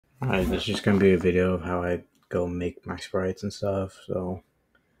Alright, this is just gonna be a video of how I go make my sprites and stuff. So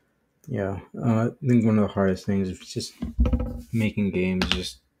yeah, I think one of the hardest things is just making games,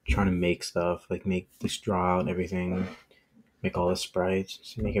 just trying to make stuff, like just draw out everything, make all the sprites,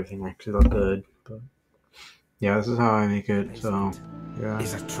 just make everything actually look good. But yeah, this is how I make it. So yeah,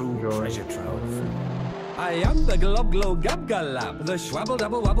 is a true enjoy. treasure trove. I am the glob glow gab galab, the schwabble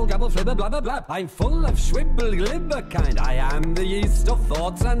dabble wabble gabble flibber blabber blab. I'm full of schwibble glibber kind. I am the yeast of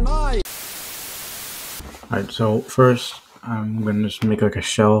thoughts and mind. Alright, so first I'm gonna just make like a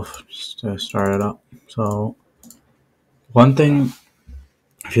shelf just to start it up. So one thing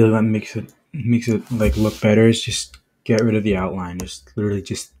I feel like that makes it like look better is just get rid of the outline. Just literally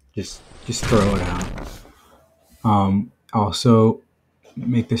just throw it out. Also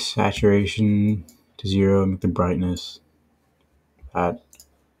make the saturation to 0, make the brightness at,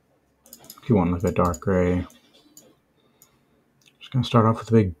 if you want like a dark gray. Just gonna start off with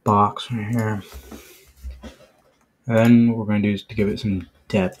a big box right here. And then what we're gonna do is to give it some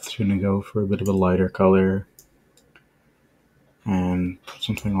depth. We're gonna go for a bit of a lighter color and put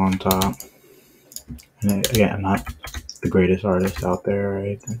something on top. And again, I'm not the greatest artist out there,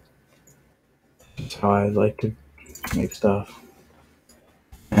 right? That's how I like to make stuff.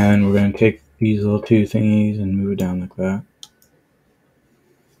 And we're going to take these little two thingies and move it down like that.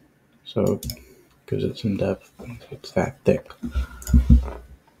 So it gives it some depth. It's that thick.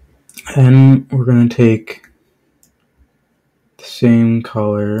 And we're going to take the same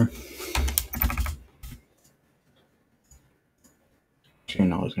color. Actually,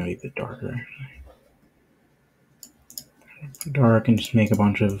 no, it's going to be a bit darker. Dark, and just make a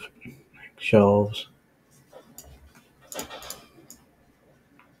bunch of shelves.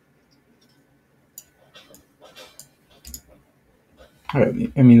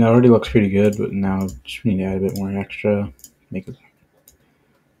 Alright, I mean that already looks pretty good, but now just need to add a bit more extra, make it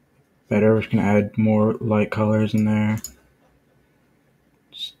better. We're just gonna add more light colors in there,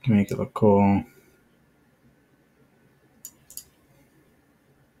 just to make it look cool.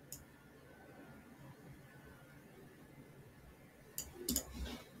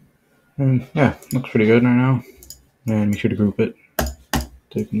 And yeah, looks pretty good right now. And make sure to group it so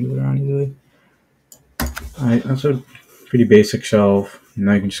you can move it around easily. Alright, that's a pretty basic shelf.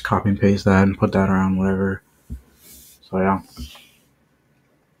 Now you can just copy and paste that and put that around whatever. So yeah.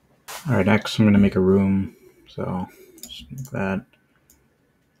 Alright, next I'm gonna make a room. So just make that.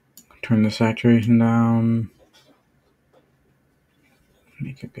 Turn the saturation down.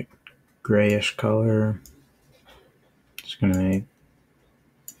 Make it a grayish color. Just gonna make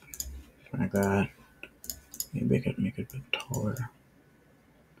like that. Make it a bit taller.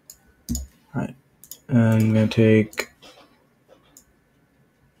 Alright. And I'm gonna take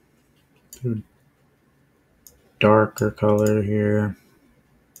a darker color here.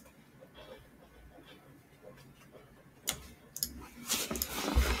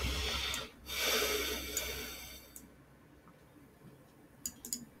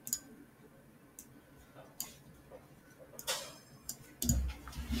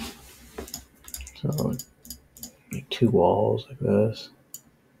 So make two walls like this.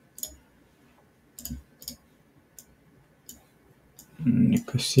 Make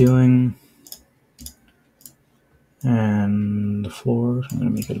the ceiling and the floor. So I'm gonna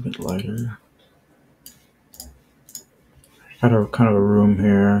make it a bit lighter. Got a kind of a room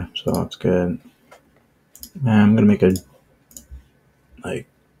here, so that's good. And I'm gonna make a like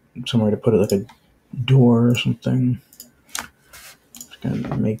somewhere to put it, like a door or something. Just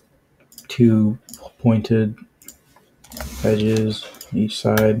gonna make two pointed edges on each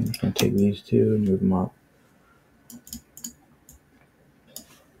side. I'm just gonna take these two and move them up.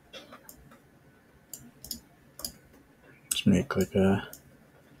 Just make like a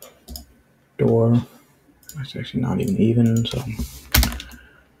door. It's actually not even, so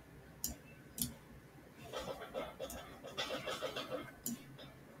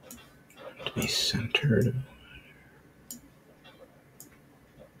to be centered.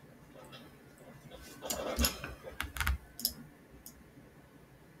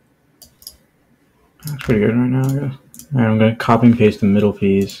 That's pretty good right now, I guess. And I'm gonna copy and paste the middle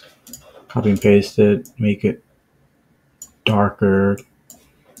piece. Copy and paste it, make it darker,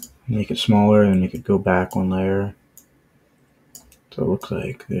 make it smaller, and make it go back one layer. So it looks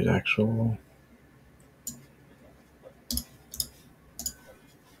like there's actual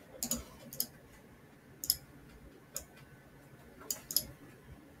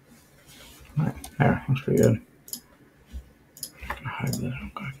right, there, looks pretty good. I'm gonna hide that,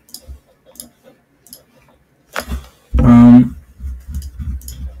 okay.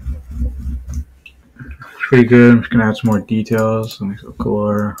 Pretty good. I'm just gonna add some more details so it makes it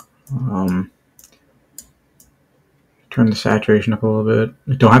cooler. Turn the saturation up a little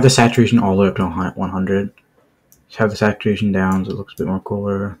bit. Don't have the saturation all the way up to 100. Just have the saturation down so it looks a bit more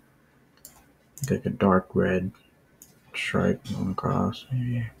cooler. Like a dark red stripe going across,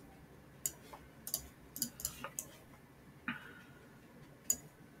 maybe.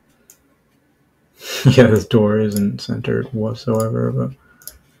 Yeah, this door isn't centered whatsoever, but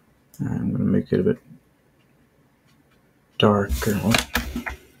I'm going to make it a bit darker.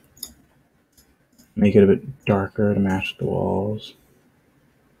 Make it a bit darker to match the walls.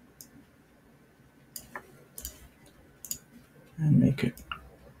 And make it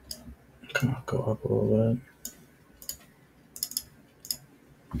kind of go up a little bit.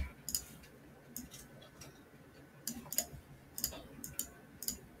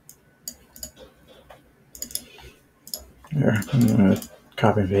 There, I'm going to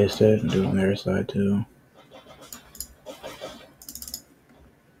copy and paste it and do it on the other side too.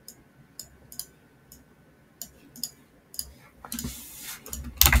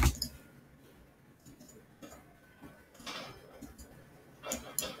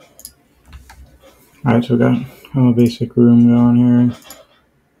 Alright, so we got a basic room going here.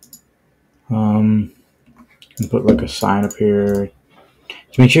 And put like a sign up here.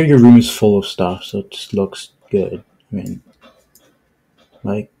 To make sure your room is full of stuff so it just looks good. I mean,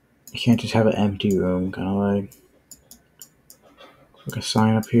 like, you can't just have an empty room, kind of like a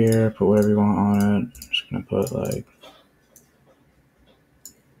sign up here, put whatever you want on it. I'm just gonna put like,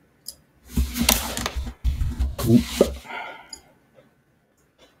 oop.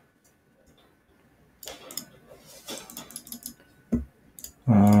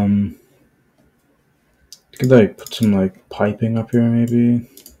 You could like put some like piping up here maybe.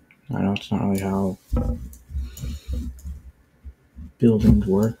 I know it's not really how buildings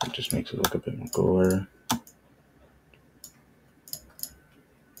work, it just makes it look a bit more cooler.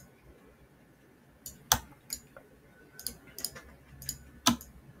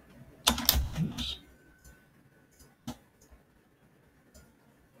 Oops.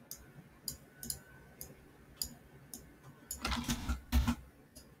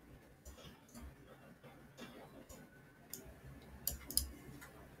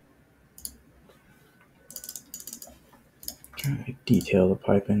 Kind of detail the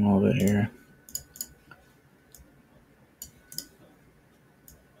piping a little bit here.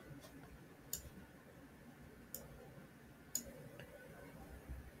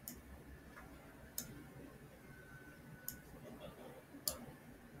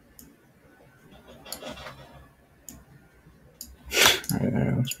 Alright,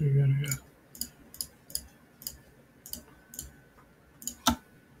 that looks pretty good, I guess.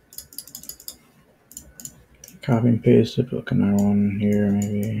 Copy and paste it, put another one here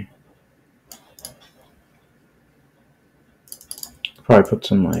maybe. Probably put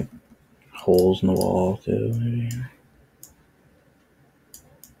some like holes in the wall too, maybe.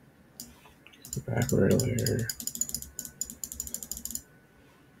 Go back right over here.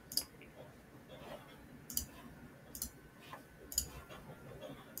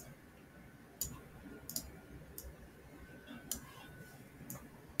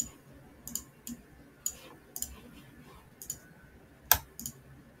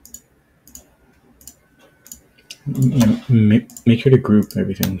 Make sure to group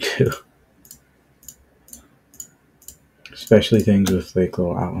everything too, especially things with like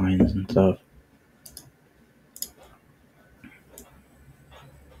little outlines and stuff.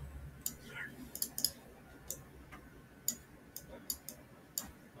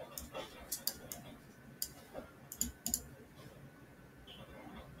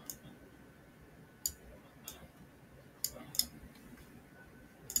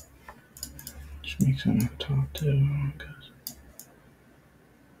 Just make some up top too, because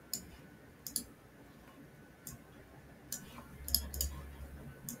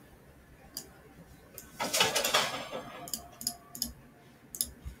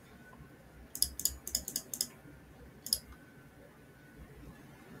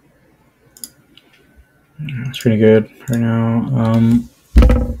that's pretty good right now.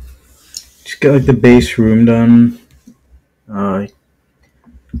 Just get like the base room done.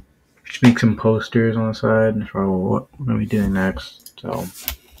 Just make some posters on the side and show what we're gonna be doing next. So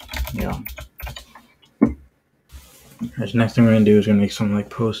yeah. The next thing we're gonna do is gonna make some like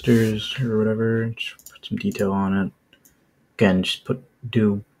posters or whatever. Just put some detail on it. Again, just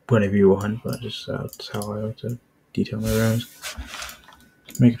do whatever you want, but just that's how I like to detail my rooms.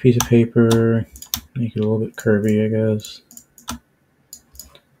 Make a piece of paper, make it a little bit curvy, I guess.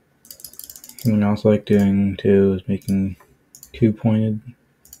 Something else I like doing too is making 2 pointed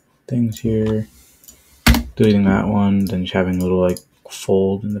things here. Deleting that one, then just having little like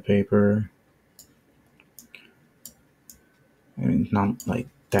fold in the paper. I mean, not like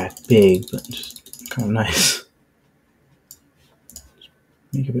that big, but just kind of nice.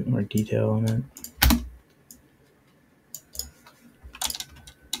 Make a bit more detail on it.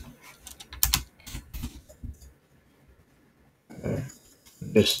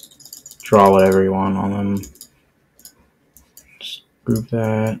 Just draw whatever you want on them. Just group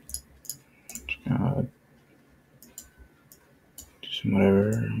that. Do some whatever.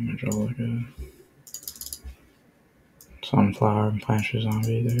 I'm gonna draw like a sunflower and Plants vs.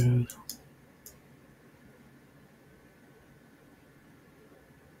 Zombies, I guess.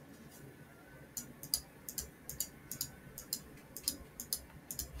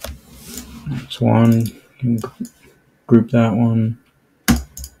 That's one. You can group that one.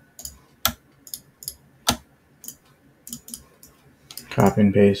 Copy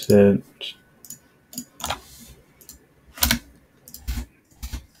and paste it.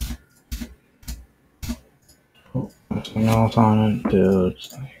 Put something else on it. Dude. Let's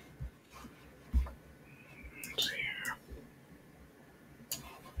see here.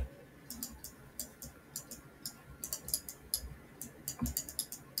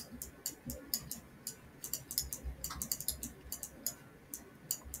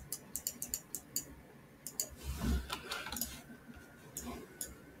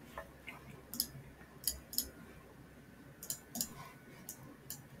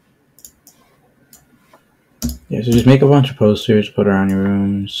 Yeah, so just make a bunch of posters, put around your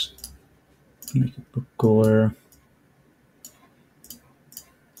rooms, make it look cooler.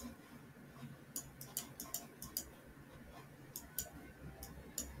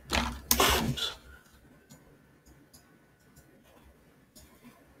 Oops.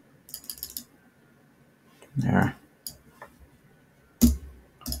 There.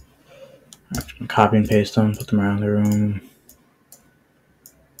 Copy and paste them, put them around the room.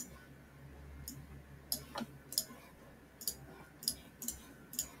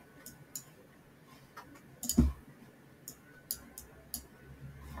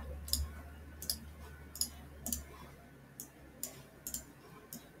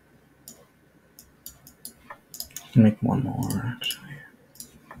 Make one more, actually.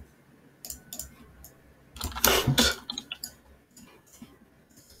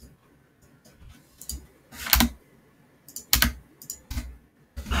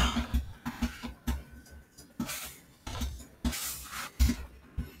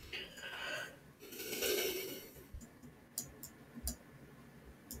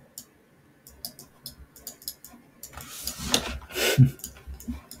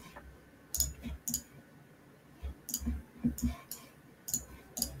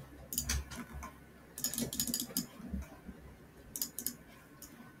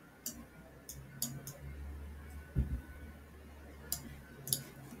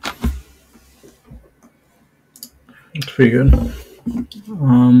 It's pretty good.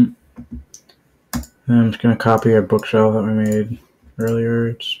 Then I'm just gonna copy our bookshelf that we made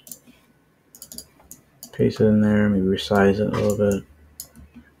earlier. Just paste it in there, maybe resize it a little bit.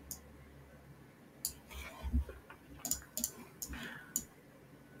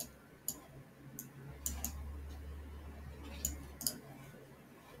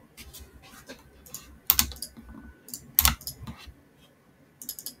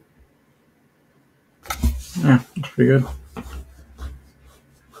 Yeah, looks pretty good.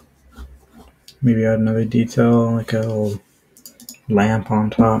 Maybe add another detail, like a little lamp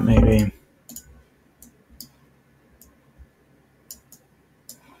on top, maybe.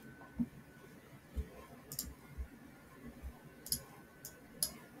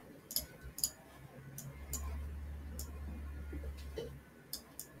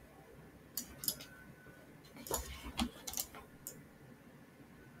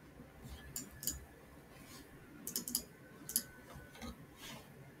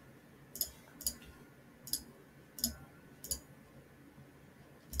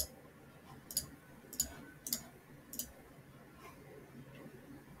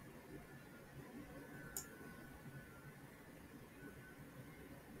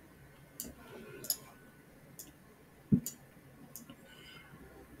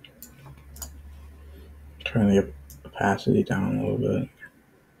 Turn the opacity down a little bit.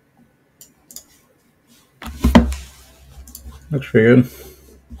 Looks pretty good.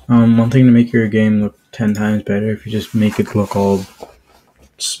 One thing to make your game look 10 times better, if you just make it look all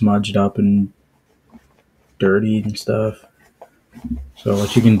smudged up and dirty and stuff. So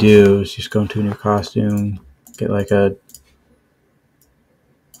what you can do is just go into a new costume, get like a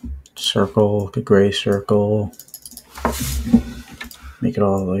circle, like a gray circle, make it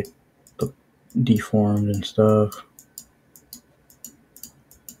all like look deformed and stuff.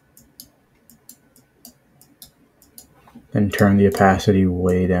 then turn the opacity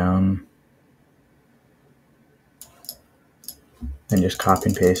way down, and just copy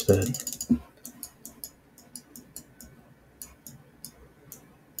and paste it.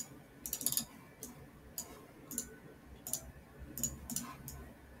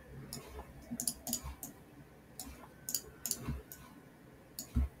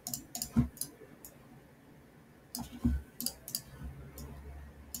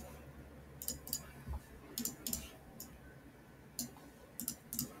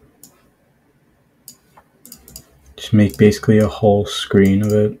 Just make basically a whole screen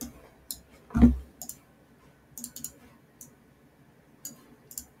of it.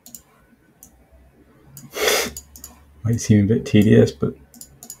 Might seem a bit tedious, but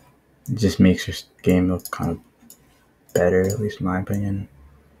it just makes your game look kind of better, at least in my opinion.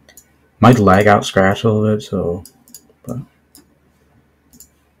 Might lag out Scratch a little bit, so, but.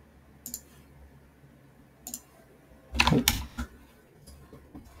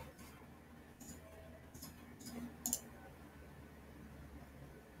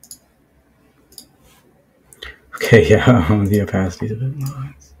 Okay, yeah, the opacity's a bit low.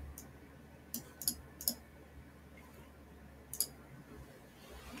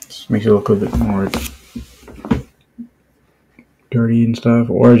 Just makes it look a bit more dirty and stuff,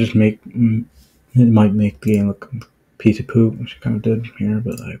 or just it might make the game look a piece of poop, which I kind of did here,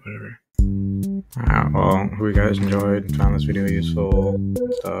 but like, whatever. Alright, well, hope you guys enjoyed, found this video useful and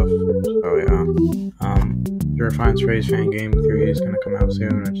stuff. So yeah, your Fine Sprays Fan Game 3 is gonna come out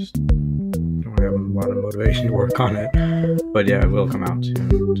soon. I just don't really have a lot of motivation to work on it, but yeah, it will come out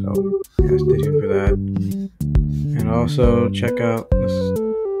soon, so yeah, stay tuned for that. And also check out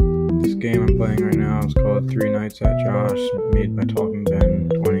this game I'm playing right now. It's called 3 Nights at Josh, made by Talking Ben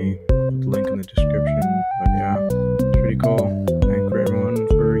 20. I'll put the link in the description. But yeah, it's pretty cool. Thank you everyone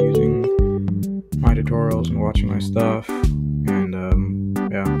for using my tutorials and watching my stuff.